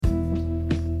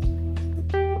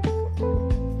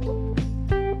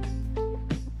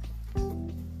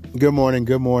Good morning.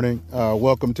 Good morning.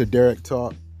 Welcome to Derrick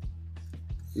Talk.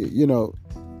 You know,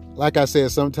 like I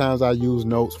said, sometimes I use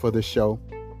notes for the show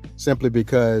simply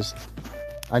because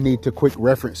I need to quick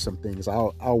reference some things.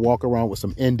 I'll walk around with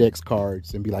some index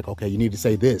cards and be like, okay, you need to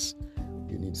say this.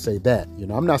 You need to say that.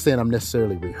 I'm not saying I'm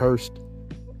necessarily rehearsed,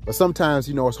 but sometimes,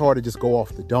 it's hard to just go off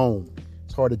the dome.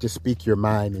 It's hard to just speak your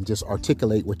mind and just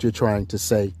articulate what you're trying to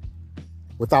say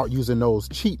without using those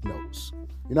cheat notes.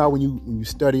 When you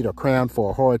studied or crammed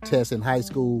for a hard test in high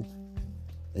school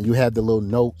and you had the little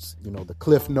notes, the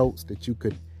cliff notes that you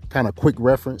could kind of quick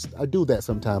reference. I do that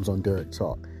sometimes on Derrick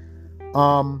Talk.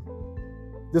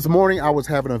 This morning I was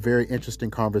having a very interesting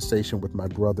conversation with my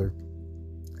brother.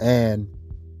 And,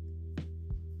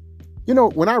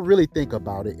 when I really think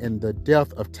about it, and the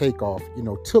death of Takeoff,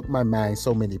 took my mind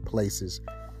so many places.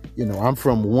 I'm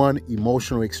from one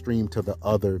emotional extreme to the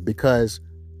other because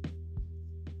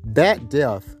that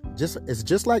death is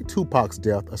just like Tupac's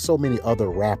death or so many other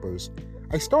rappers.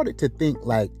 I started to think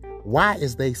why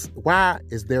is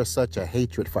there such a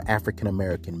hatred for African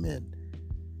American men?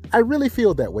 I really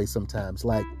feel that way sometimes,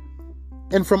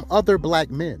 and from other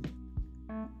black men.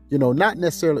 Not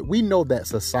necessarily, we know that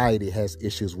society has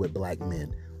issues with black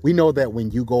men. We know that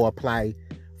when you go apply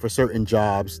for certain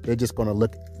jobs, they're just going to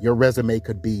look, your resume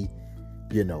could be,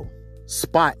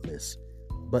 spotless.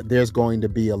 But there's going to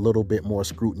be a little bit more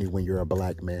scrutiny when you're a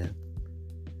black man.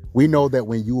 We know that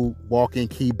when you walk in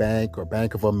Key Bank or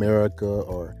Bank of America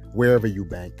or wherever you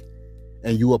bank,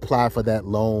 and you apply for that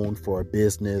loan for a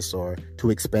business or to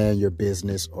expand your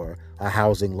business or a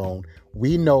housing loan,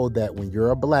 we know that when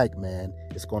you're a black man,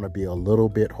 it's going to be a little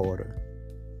bit harder.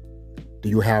 Do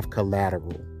you have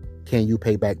collateral? Can you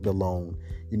pay back the loan?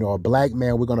 A black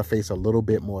man, we're going to face a little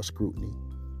bit more scrutiny.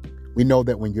 We know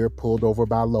that when you're pulled over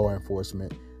by law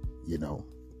enforcement,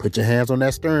 put your hands on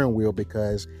that steering wheel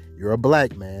because you're a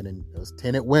black man and there's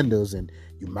tinted windows and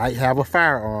you might have a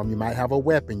firearm, you might have a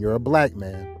weapon, you're a black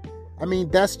man. I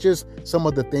mean, that's just some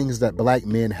of the things that black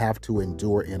men have to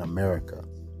endure in America.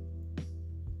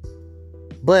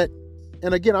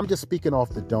 And again, I'm just speaking off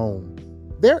the dome.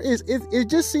 It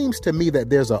just seems to me that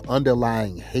there's an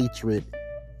underlying hatred,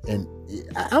 and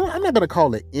I'm not going to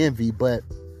call it envy, but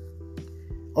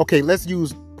okay, let's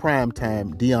use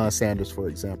primetime Deion Sanders, for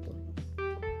example.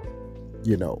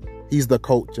 He's the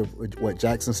coach of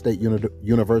Jackson State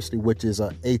University, which is a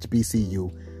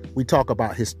HBCU. We talk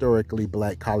about historically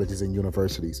black colleges and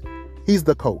universities. He's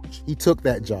the coach. He took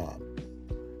that job.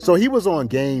 So he was on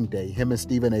game day, him and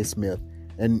Stephen A. Smith.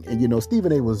 And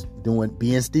Stephen A. was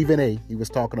being Stephen A. He was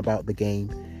talking about the game.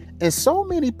 And so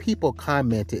many people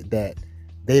commented that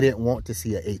they didn't want to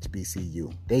see a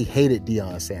HBCU. They hated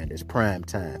Deion Sanders, prime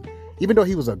time. Even though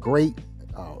he was a great,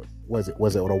 was it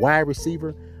a wide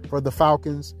receiver for the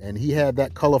Falcons, and he had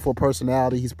that colorful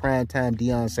personality. He's prime time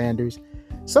Deion Sanders.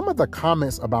 Some of the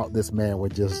comments about this man were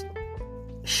just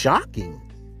shocking.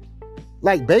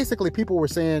 Basically, people were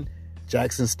saying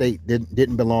Jackson State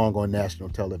didn't belong on national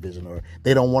television, or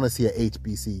they don't want to see a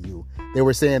HBCU. They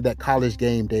were saying that college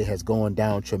game day has gone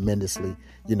down tremendously,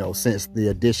 since the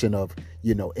addition of,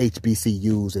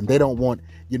 HBCUs, and they don't want,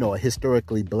 a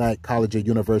historically black college or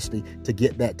university to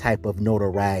get that type of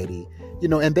notoriety,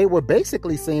 and they were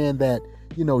basically saying that,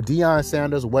 Deion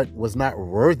Sanders was not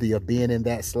worthy of being in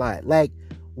that slot.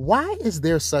 Why is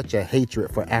there such a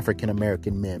hatred for African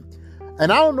American men?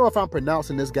 And I don't know if I'm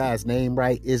pronouncing this guy's name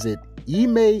right. Is it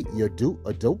Ime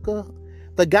Udoka?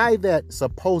 The guy that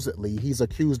supposedly he's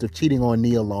accused of cheating on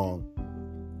Nia Long.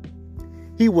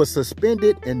 He was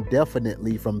suspended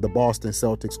indefinitely from the Boston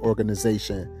Celtics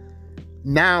organization.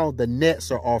 Now the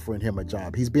Nets are offering him a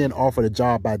job. He's being offered a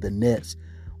job by the Nets,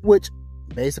 which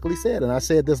basically said, and I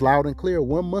said this loud and clear,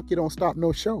 one monkey don't stop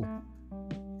no show.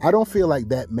 I don't feel like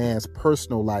that man's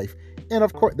personal life. And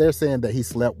of course, they're saying that he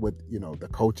slept with, the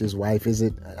coach's wife.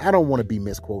 I don't want to be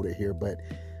misquoted here, but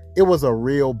it was a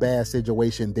real bad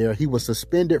situation there. He was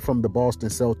suspended from the Boston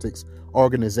Celtics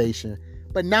organization,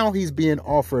 but now he's being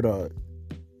offered a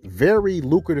very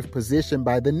lucrative position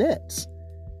by the Nets.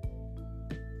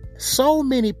 So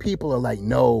many people are like,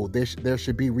 no, there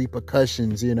should be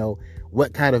repercussions.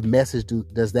 What kind of message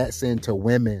does that send to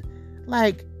women?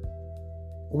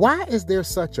 Why is there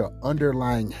such an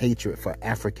underlying hatred for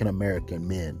African American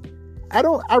men? I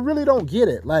really don't get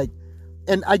it.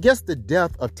 And I guess the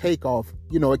death of Takeoff,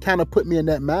 it kind of put me in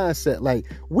that mindset.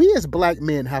 We as black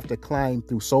men have to climb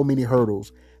through so many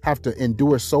hurdles, have to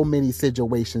endure so many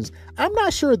situations. I'm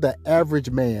not sure the average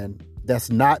man that's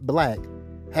not black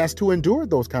has to endure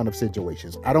those kind of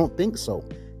situations. I don't think so.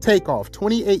 Takeoff,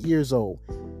 28 years old.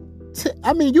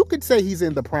 You could say he's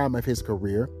in the prime of his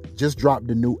career, just dropped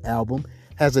a new album,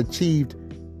 has achieved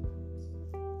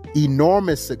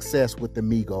enormous success with the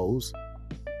Migos.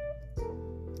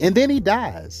 And then he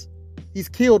dies. He's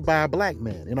killed by a black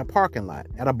man in a parking lot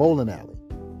at a bowling alley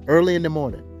early in the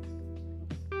morning.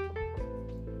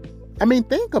 I mean,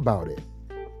 think about it.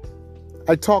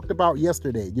 I talked about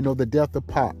yesterday, the death of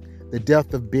Pac, the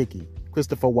death of Biggie,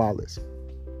 Christopher Wallace.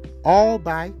 All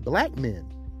by black men.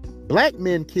 Black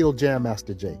men killed Jam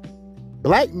Master Jay. A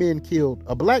black man killed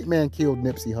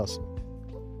Nipsey Hussle.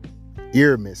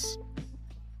 Ear miss.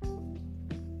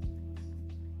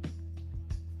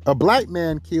 A black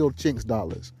man killed Chinks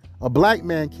Dollars. A black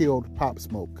man killed Pop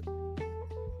Smoke.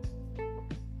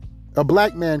 A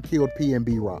black man killed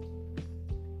P&B Rock.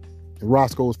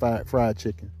 Roscoe's Fried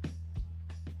Chicken.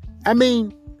 I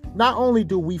mean, not only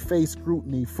do we face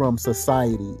scrutiny from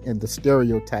society and the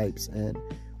stereotypes, and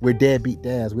we're deadbeat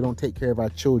dads, we don't take care of our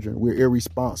children, we're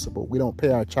irresponsible, we don't pay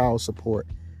our child support,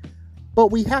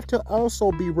 but we have to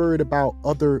also be worried about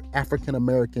other African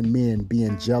American men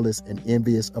being jealous and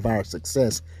envious of our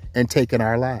success and taking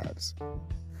our lives.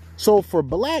 So for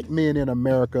black men in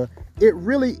America, it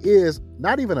really is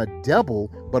not even a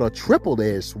double, but a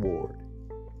triple-edged sword.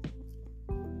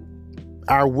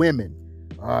 Our women,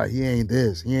 he ain't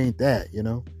this, he ain't that,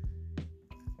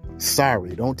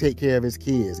 Sorry, don't take care of his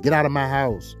kids. Get out of my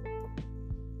house.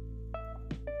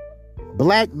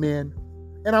 Black men,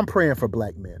 and I'm praying for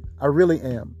black men. I really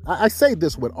am. I say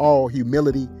this with all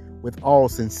humility, with all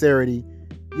sincerity.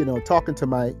 Talking to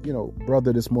my,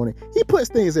 brother this morning, he puts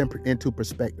things into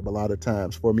perspective a lot of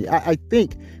times for me. I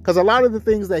think, because a lot of the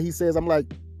things that he says, I'm like,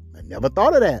 I never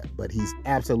thought of that, but he's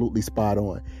absolutely spot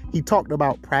on. He talked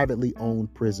about privately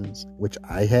owned prisons, which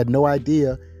I had no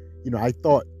idea. I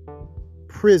thought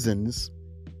prisons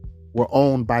were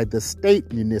owned by the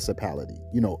state municipality.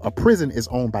 A prison is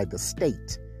owned by the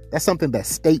state. That's something that's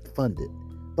state funded.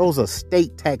 Those are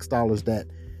state tax dollars that,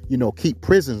 keep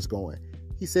prisons going.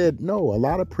 He said, no, a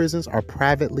lot of prisons are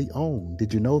privately owned.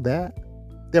 Did you know that?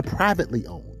 They're privately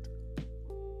owned.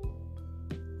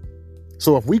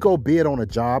 So if we go bid on a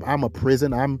job, I'm a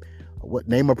prison.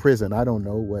 Name a prison? I don't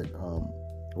know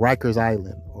Rikers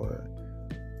Island, or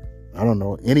I don't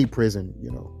know, any prison,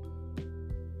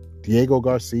 Diego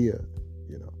Garcia,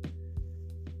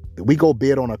 we go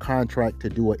bid on a contract to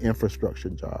do an infrastructure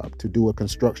job, to do a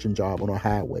construction job on a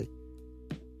highway.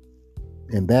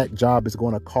 And that job is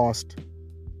going to cost,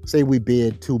 say we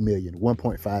bid $2 million,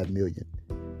 $1.5 million.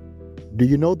 Do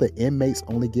you know the inmates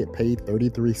only get paid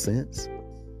 33 cents?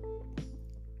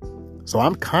 So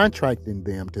I'm contracting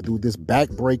them to do this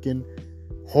back-breaking,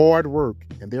 hard work,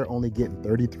 and they're only getting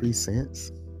 33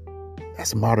 cents.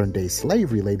 That's modern day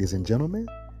slavery, ladies and gentlemen.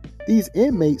 These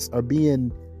inmates are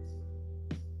being,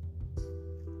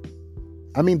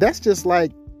 that's just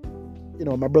like,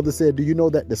 my brother said, do you know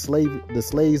that the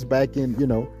slaves back in,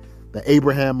 the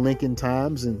Abraham Lincoln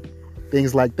times and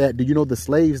things like that, do you know the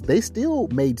slaves, they still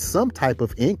made some type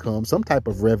of income, some type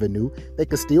of revenue. They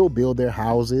could still build their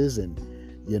houses and,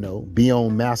 be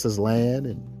on massa's land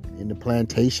and in the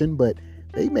plantation, but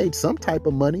they made some type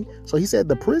of money. So he said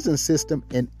the prison system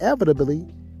inevitably,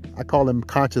 I call him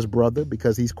conscious brother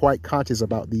because he's quite conscious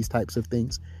about these types of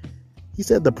things. He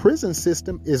said the prison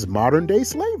system is modern day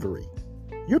slavery.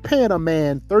 You're paying a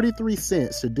man 33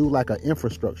 cents to do like an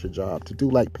infrastructure job, to do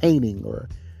like painting or,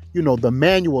 the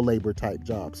manual labor type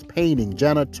jobs, painting,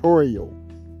 janitorial,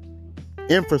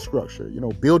 infrastructure,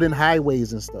 building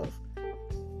highways and stuff.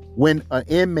 When an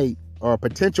inmate or a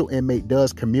potential inmate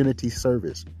does community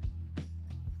service,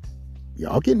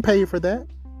 y'all getting paid for that?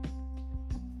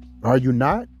 Are you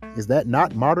not? Is that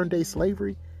not modern day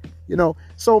slavery?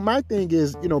 So my thing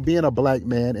is, being a black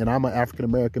man, and I'm an African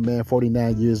American man,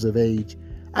 49 years of age,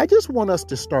 I just want us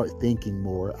to start thinking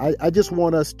more. I just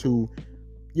want us to,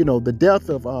 the death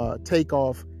of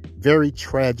Takeoff, very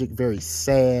tragic, very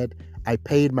sad. I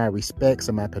paid my respects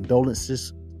and my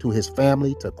condolences to his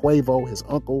family, to Quavo, his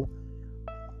uncle,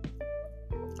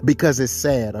 because it's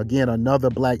sad. Again, another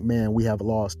black man we have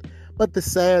lost. But the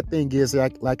sad thing is,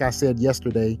 like I said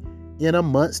yesterday, in a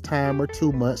month's time or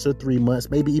 2 months or 3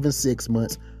 months, maybe even 6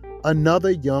 months,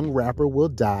 another young rapper will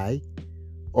die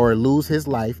or lose his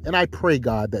life. And I pray,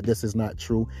 God, that this is not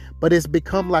true, but it's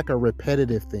become like a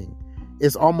repetitive thing.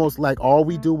 It's almost like all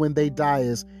we do when they die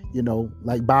is,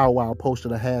 like Bow Wow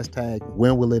posted a hashtag,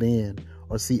 when will it end?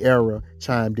 Or Sierra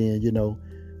chimed in,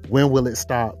 when will it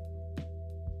stop?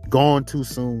 Gone too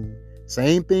soon.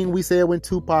 Same thing we said when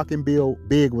Tupac and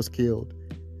Big was killed.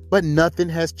 But nothing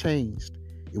has changed.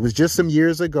 It was just some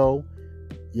years ago,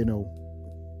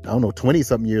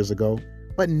 20-something years ago,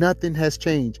 but nothing has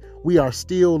changed. We are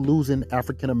still losing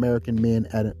African American men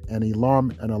at an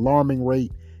alarming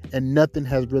rate, and nothing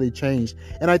has really changed.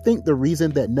 And I think the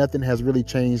reason that nothing has really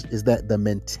changed is that the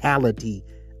mentality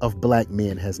of black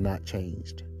men has not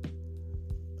changed.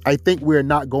 I think we're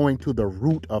not going to the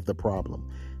root of the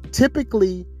problem.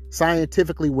 Typically,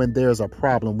 scientifically, when there's a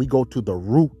problem, we go to the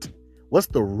root. What's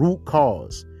the root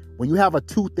cause? When you have a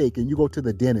toothache and you go to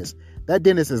the dentist, that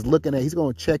dentist is looking at, he's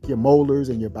going to check your molars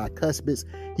and your bicuspids.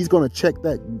 He's going to check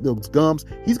those gums.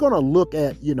 He's going to look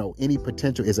at, any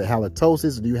potential. Is it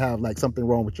halitosis? Do you have like something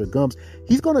wrong with your gums?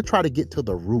 He's going to try to get to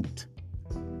the root.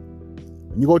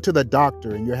 When you go to the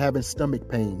doctor and you're having stomach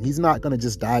pain, he's not going to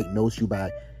just diagnose you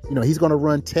by, he's going to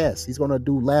run tests. He's going to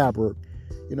do lab work.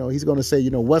 He's going to say,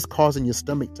 what's causing your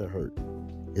stomach to hurt?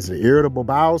 Is it irritable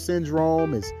bowel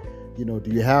syndrome? Do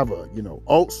you have,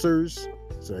 ulcers?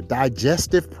 Is it a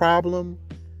digestive problem?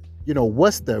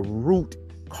 What's the root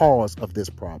cause of this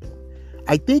problem?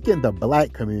 I think in the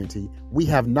black community, we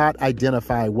have not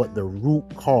identified what the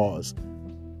root cause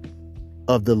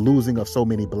of the losing of so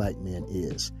many black men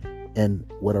is.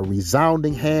 And with a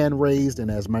resounding hand raised, and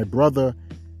as my brother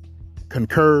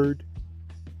concurred,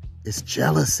 it's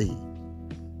jealousy.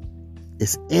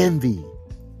 It's envy.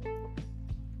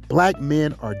 Black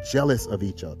men are jealous of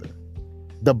each other.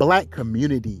 The black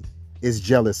community is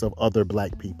jealous of other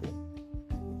black people.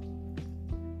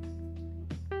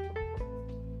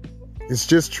 It's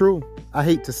just true. I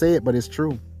hate to say it, but it's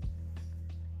true.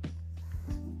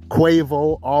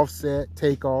 Quavo, Offset,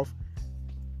 Takeoff,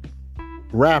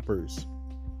 rappers,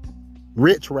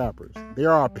 rich rappers, they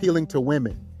are appealing to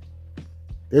women.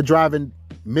 They're driving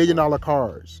 $1 million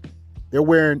cars. They're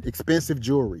wearing expensive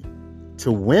jewelry.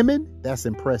 To women, that's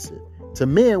impressive. To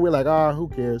men, we're like, who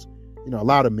cares? A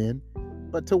lot of men.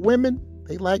 But to women,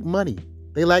 they like money.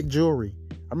 They like jewelry.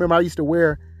 I remember I used to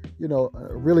wear, a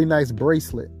really nice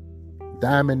bracelet,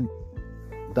 diamond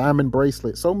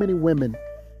bracelet. So many women,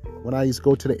 when I used to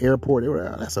go to the airport, they were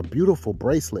like, that's a beautiful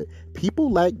bracelet.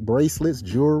 People like bracelets,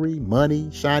 jewelry, money,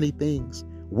 shiny things.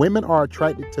 Women are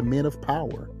attracted to men of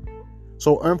power.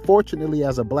 So unfortunately,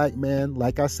 as a black man,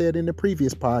 like I said in the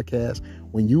previous podcast,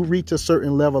 when you reach a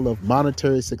certain level of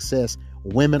monetary success,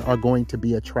 women are going to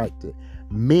be attracted.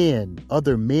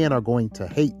 Other men are going to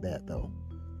hate that though.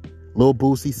 Lil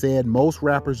Boosie said most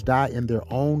rappers die in their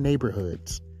own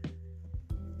neighborhoods.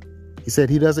 He said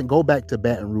he doesn't go back to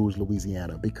Baton Rouge,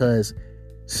 Louisiana, because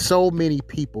so many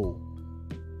people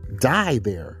die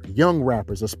there. Young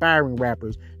rappers, aspiring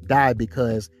rappers die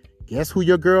because guess who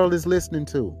your girl is listening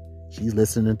to? She's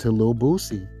listening to Lil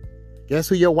Boosie. Guess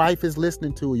who your wife is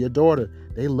listening to? Your daughter.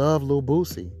 They love Lil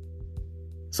Boosie.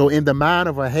 So in the mind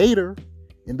of a hater,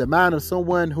 in the mind of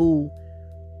someone who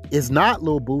is not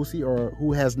Lil Boosie or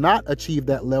who has not achieved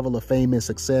that level of fame and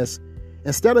success,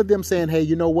 instead of them saying, hey,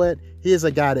 you know what? Here's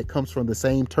a guy that comes from the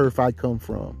same turf I come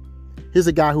from. Here's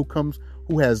a guy who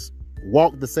has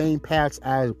walked the same paths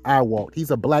I walked.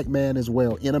 He's a black man as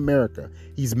well in America.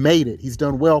 He's made it. He's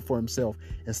done well for himself.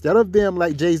 Instead of them,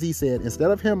 like Jay-Z said,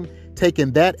 instead of him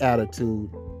taking that attitude,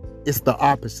 it's the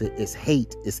opposite. It's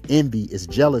hate. It's envy. It's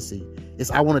jealousy.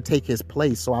 It's I want to take his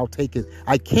place, so I'll take it.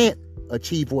 I can't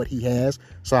achieve what he has,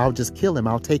 so I'll just kill him.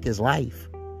 I'll take his life.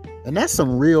 And that's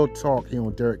some real talk here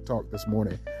on Derrick Talk this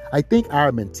morning. I think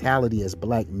our mentality as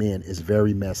black men is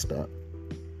very messed up.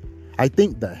 I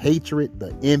think the hatred,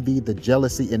 the envy, the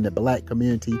jealousy in the black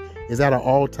community is at an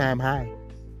all-time high.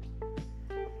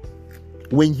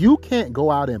 When you can't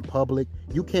go out in public,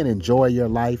 you can't enjoy your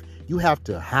life, you have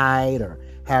to hide or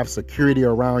have security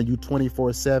around you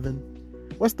 24/7.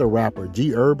 What's the rapper?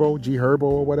 G Herbo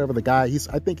or whatever the guy,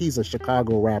 I think he's a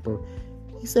Chicago rapper.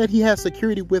 He said he has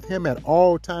security with him at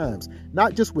all times,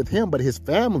 not just with him, but his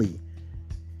family.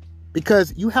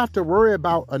 Because you have to worry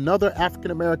about another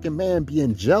African-American man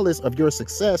being jealous of your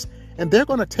success, and they're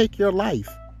going to take your life.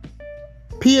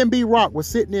 PNB Rock was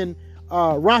sitting in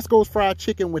Roscoe's Fried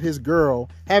Chicken with his girl,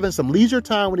 having some leisure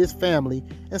time with his family,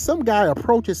 and some guy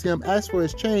approaches him, asks for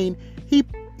his chain.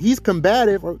 He's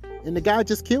combative, and the guy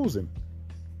just kills him.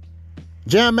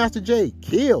 Jam Master Jay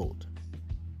killed.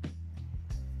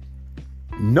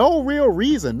 No real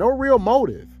reason, no real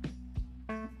motive.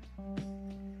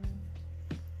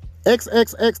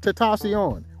 XXX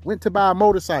Tentacion went to buy a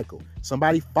motorcycle.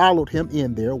 Somebody followed him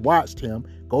in there, watched him,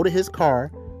 go to his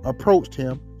car, approached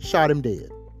him, shot him dead.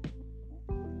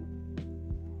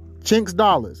 Chinks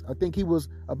Dollars, I think he was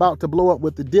about to blow up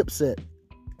with the Dipset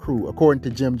crew, according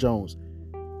to Jim Jones.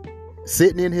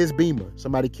 Sitting in his Beamer,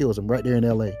 somebody kills him right there in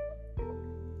LA.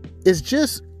 It's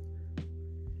just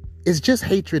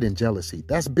hatred and jealousy.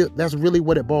 That's really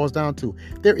what it boils down to.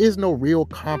 There is no real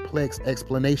complex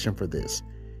explanation for this.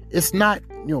 It's not,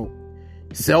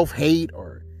 self-hate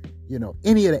or,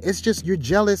 any of that. It's just you're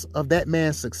jealous of that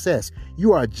man's success.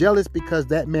 You are jealous because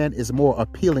that man is more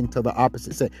appealing to the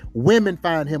opposite sex. Women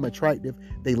find him attractive.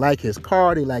 They like his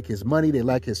car. They like his money. They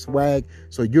like his swag.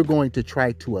 So you're going to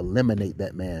try to eliminate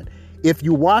that man. If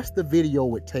you watch the video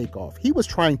with Takeoff, he was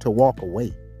trying to walk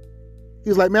away. He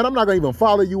was like, man, I'm not going to even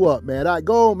follow you up, man. All right,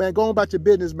 go on, man. Go on about your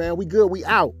business, man. We good. We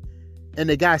out. And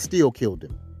the guy still killed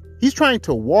him. He's trying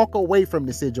to walk away from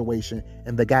the situation,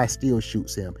 and the guy still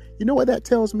shoots him. You know what that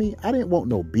tells me? I didn't want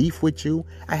no beef with you.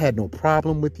 I had no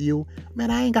problem with you. Man,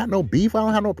 I ain't got no beef. I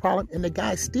don't have no problem. And the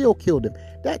guy still killed him.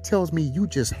 That tells me you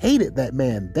just hated that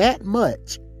man that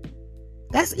much.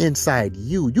 That's inside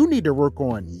you. You need to work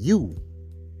on you.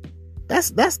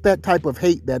 That's that type of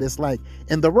hate that is like,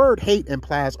 and the word hate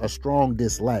implies a strong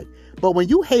dislike. But when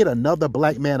you hate another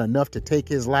black man enough to take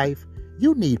his life,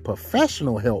 you need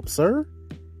professional help, sir.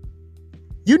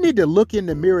 You need to look in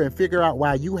the mirror and figure out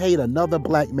why you hate another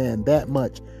black man that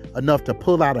much enough to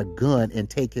pull out a gun and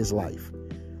take his life.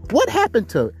 What happened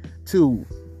to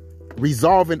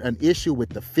resolving an issue with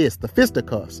the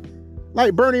fisticuffs?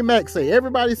 Like Bernie Mac say,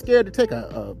 everybody's scared to take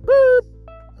a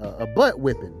butt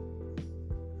whipping.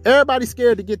 Everybody's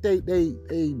scared to get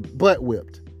they butt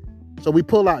whipped. So we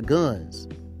pull out guns.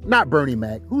 Not Bernie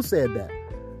Mac. Who said that?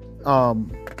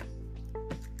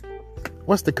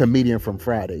 What's the comedian from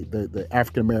Friday? The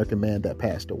African-American man that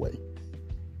passed away.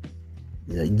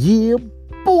 Yeah,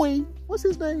 boy. What's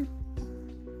his name?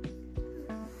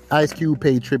 Ice Cube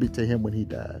paid tribute to him when he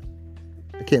died.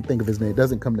 I can't think of his name. It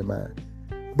doesn't come to mind.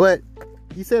 But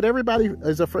he said everybody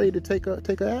is afraid to take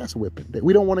a ass whipping. That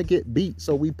we don't want to get beat,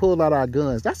 so we pull out our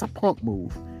guns. That's a punk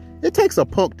move. It takes a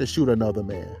punk to shoot another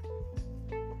man.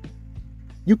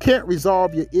 You can't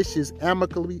resolve your issues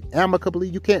amicably.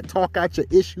 You can't talk out your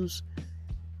issues.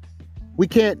 We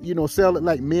can't, sell it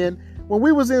like men. When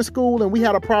we was in school and we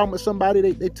had a problem with somebody,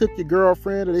 they took your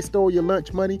girlfriend or they stole your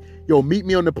lunch money. Yo, meet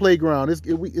me on the playground.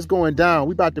 It's going down.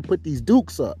 We about to put these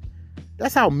dukes up.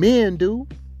 That's how men do.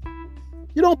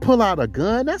 You don't pull out a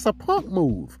gun. That's a punk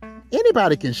move.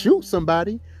 Anybody can shoot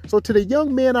somebody. So to the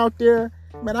young men out there,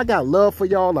 man, I got love for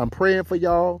y'all. I'm praying for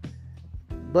y'all.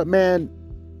 But man,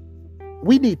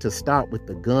 we need to stop with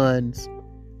the guns.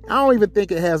 I don't even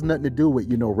think it has nothing to do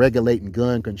with, regulating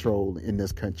gun control in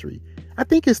this country. I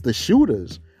think it's the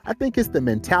shooters. I think it's the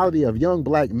mentality of young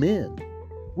black men.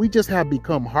 We just have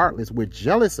become heartless. We're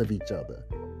jealous of each other.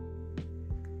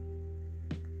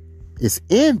 It's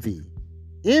envy.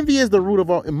 Envy is the root of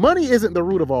all. Money isn't the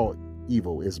root of all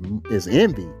evil. It's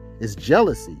envy. It's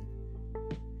jealousy.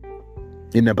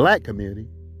 In the black community.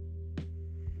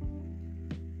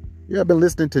 I've been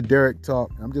listening to Derrick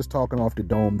talk. I'm just talking off the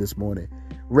dome this morning.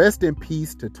 Rest in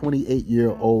peace to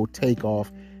 28-year-old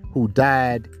Takeoff, who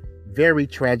died very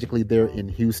tragically there in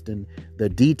Houston. The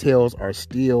details are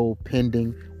still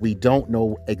pending. We don't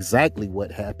know exactly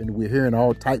what happened. We're hearing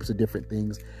all types of different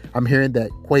things. I'm hearing that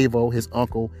Quavo, his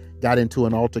uncle, got into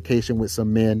an altercation with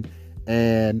some men.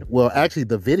 And, well, actually,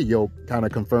 the video kind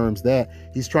of confirms that.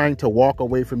 He's trying to walk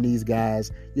away from these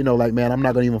guys. Like, man, I'm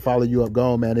not going to even follow you up.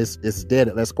 Go on, man. It's dead.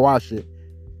 Let's squash it.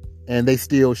 And they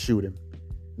still shoot him.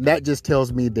 That just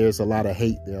tells me there's a lot of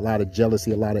hate there, a lot of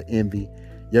jealousy, a lot of envy.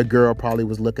 Your girl probably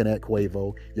was looking at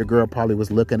Quavo. Your girl probably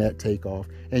was looking at Takeoff.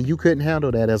 And you couldn't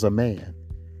handle that as a man.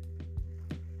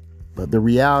 But the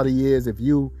reality is, if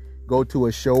you go to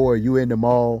a show or you in the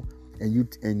mall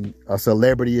and a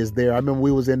celebrity is there. I remember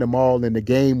we was in the mall and the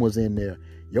Game was in there.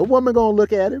 Your woman gonna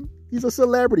look at him. He's a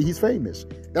celebrity. He's famous.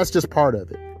 That's just part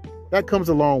of it. That comes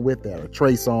along with that. Or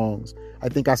Trey Songz. I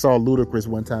think I saw Ludacris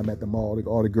one time at the mall.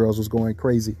 All the girls was going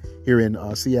crazy here in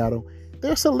Seattle.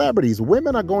 They're celebrities.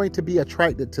 Women are going to be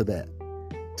attracted to that,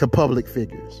 to public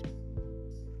figures.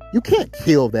 You can't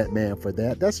kill that man for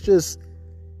that. That's just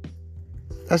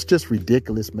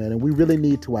ridiculous, man. And we really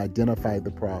need to identify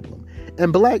the problem.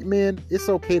 And black men, it's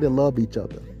okay to love each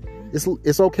other.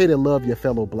 It's okay to love your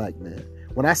fellow black man.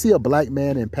 When I see a black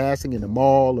man in passing in the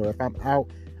mall or if I'm out,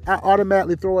 I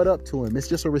automatically throw it up to him. It's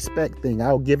just a respect thing.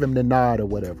 I'll give him the nod or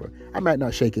whatever. I might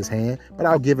not shake his hand, but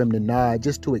I'll give him the nod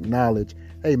just to acknowledge,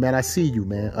 hey, man, I see you,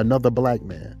 man. Another black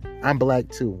man. I'm black,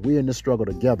 too. We're in the struggle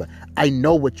together. I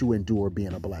know what you endure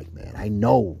being a black man. I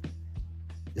know.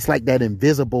 It's like that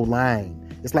invisible line.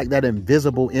 It's like that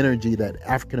invisible energy that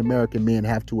African-American men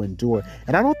have to endure.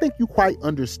 And I don't think you quite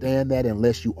understand that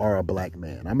unless you are a black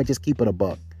man. I'm going to just keep it a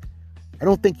buck. I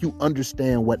don't think you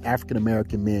understand what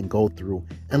African-American men go through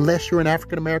unless you're an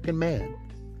African-American man.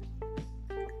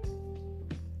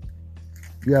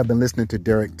 You have been listening to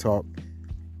Derrick talk.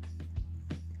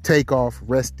 Takeoff,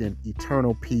 rest in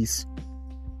eternal peace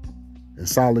and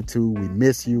solitude. We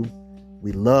miss you.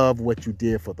 We love what you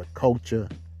did for the culture.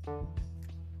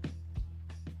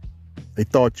 They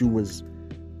thought you was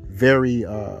very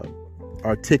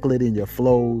articulate in your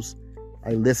flows.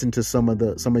 I listened to some of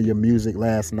your music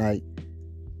last night.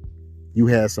 You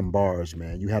had some bars,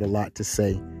 man. You had a lot to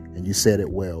say, and you said it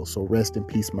well. So rest in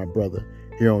peace, my brother,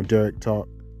 here on Derrick Talk.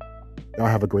 Y'all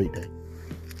have a great day.